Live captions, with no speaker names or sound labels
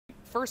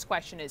first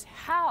question is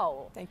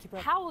how? Thank you,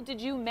 Brooke. How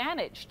did you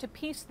manage to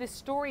piece this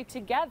story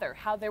together?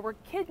 How they were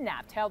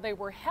kidnapped, how they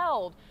were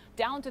held,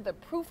 down to the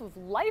proof of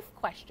life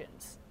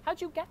questions.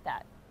 How'd you get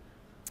that?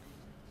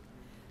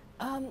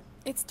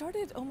 It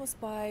started almost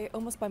by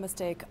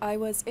mistake. I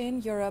was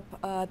in Europe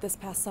this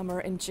past summer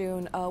in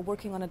June,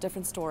 working on a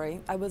different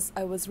story. I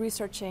was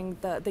researching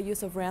the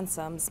use of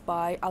ransoms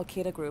by Al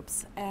Qaeda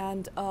groups,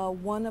 and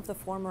one of the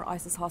former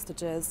ISIS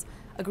hostages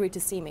agreed to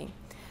see me.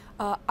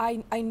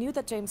 I knew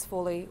that James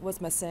Foley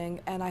was missing,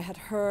 and I had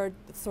heard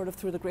sort of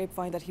through the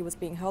grapevine that he was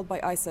being held by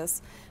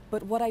ISIS.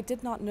 But what I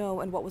did not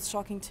know, and what was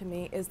shocking to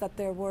me, is that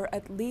there were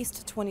at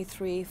least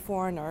 23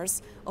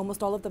 foreigners,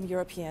 almost all of them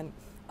European,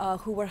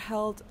 who were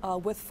held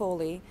with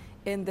Foley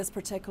in this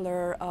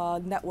particular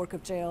network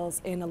of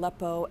jails in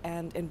Aleppo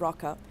and in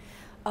Raqqa.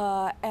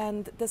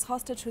 And this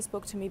hostage who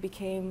spoke to me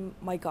became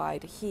my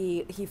guide.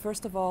 He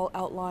first of all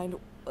outlined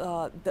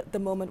the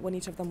moment when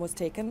each of them was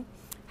taken,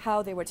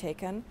 how they were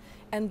taken,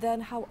 and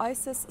then how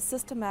ISIS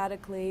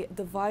systematically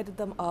divided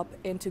them up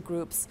into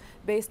groups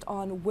based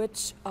on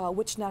which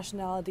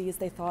nationalities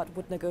they thought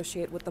would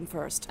negotiate with them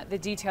first. The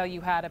detail you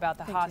had about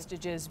the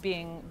hostages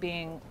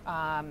being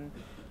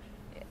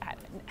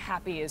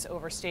happy is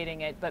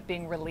overstating it, but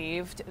being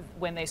relieved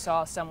when they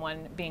saw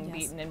someone being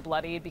beaten and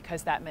bloodied,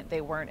 because that meant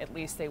they weren't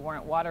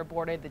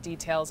waterboarded. The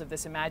details of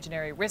this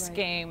imaginary risk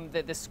game,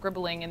 the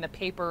scribbling in the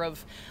paper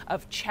of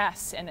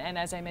chess, and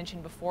as I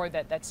mentioned before,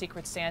 that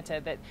Secret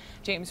Santa that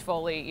James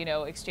Foley, you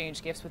know,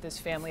 exchanged gifts with his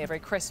family every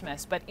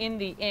Christmas. But in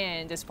the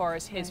end, as far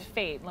as his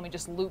fate, let me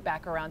just loop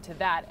back around to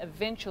that.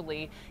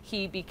 Eventually,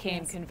 he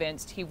became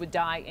convinced he would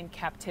die in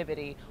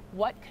captivity.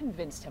 What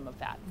convinced him of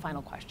that?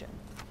 Final question.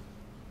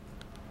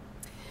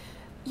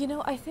 You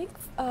know, I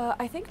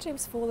think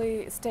James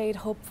Foley stayed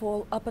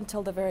hopeful up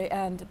until the very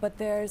end, but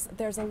there's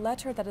a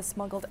letter that is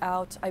smuggled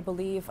out, I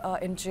believe,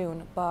 in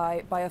June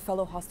by a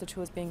fellow hostage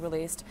who is being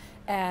released,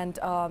 and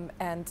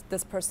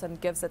this person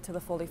gives it to the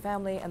Foley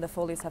family, and the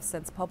Foleys have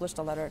since published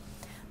a letter.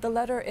 The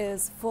letter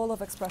is full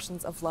of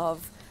expressions of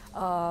love,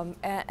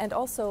 and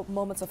also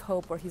moments of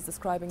hope where he's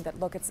describing that,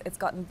 look, it's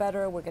gotten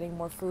better, we're getting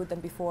more food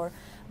than before.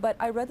 But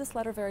I read this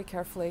letter very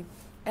carefully,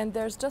 and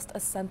there's just a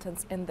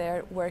sentence in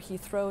there where he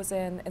throws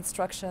in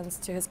instructions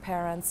to his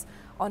parents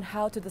on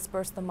how to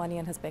disperse the money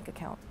in his bank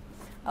account.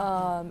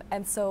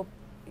 And so,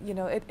 you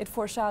know, it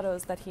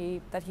foreshadows that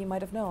he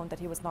might have known that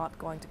he was not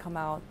going to come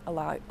out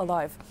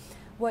alive.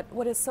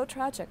 What is so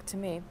tragic to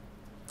me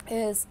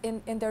is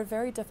in their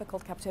very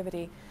difficult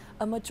captivity,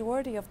 a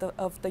majority of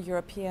the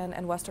European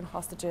and Western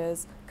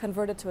hostages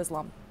converted to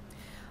Islam.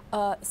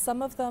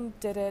 Some of them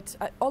did it,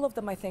 all of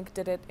them I think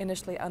did it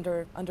initially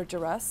under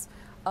duress.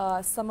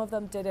 Some of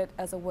them did it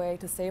as a way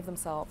to save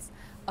themselves.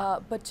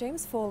 But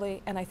James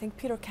Foley and I think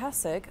Peter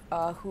Kassig,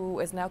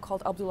 who is now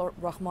called Abdullah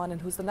Rahman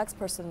and who's the next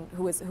person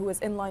who is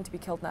in line to be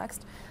killed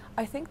next,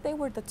 I think they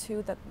were the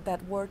two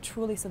that were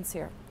truly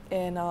sincere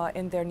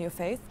in their new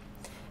faith.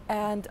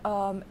 And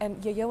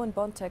Yeyoan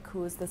Bontek,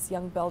 who is this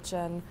young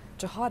Belgian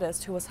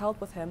jihadist who was held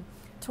with him,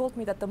 told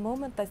me that the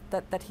moment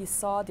that he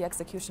saw the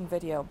execution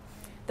video,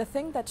 the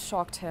thing that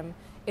shocked him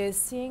is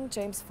seeing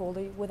James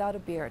Foley without a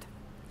beard.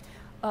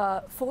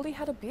 Foley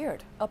had a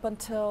beard up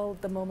until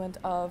the moment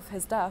of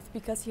his death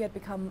because he had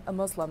become a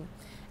Muslim.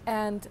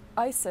 And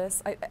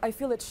ISIS, I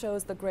feel it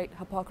shows the great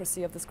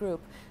hypocrisy of this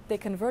group. They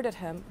converted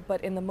him,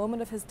 but in the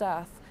moment of his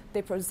death,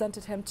 they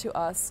presented him to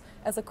us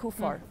as a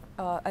kuffar,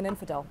 an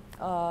infidel,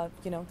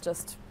 you know,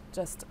 just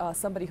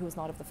somebody who is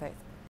not of the faith.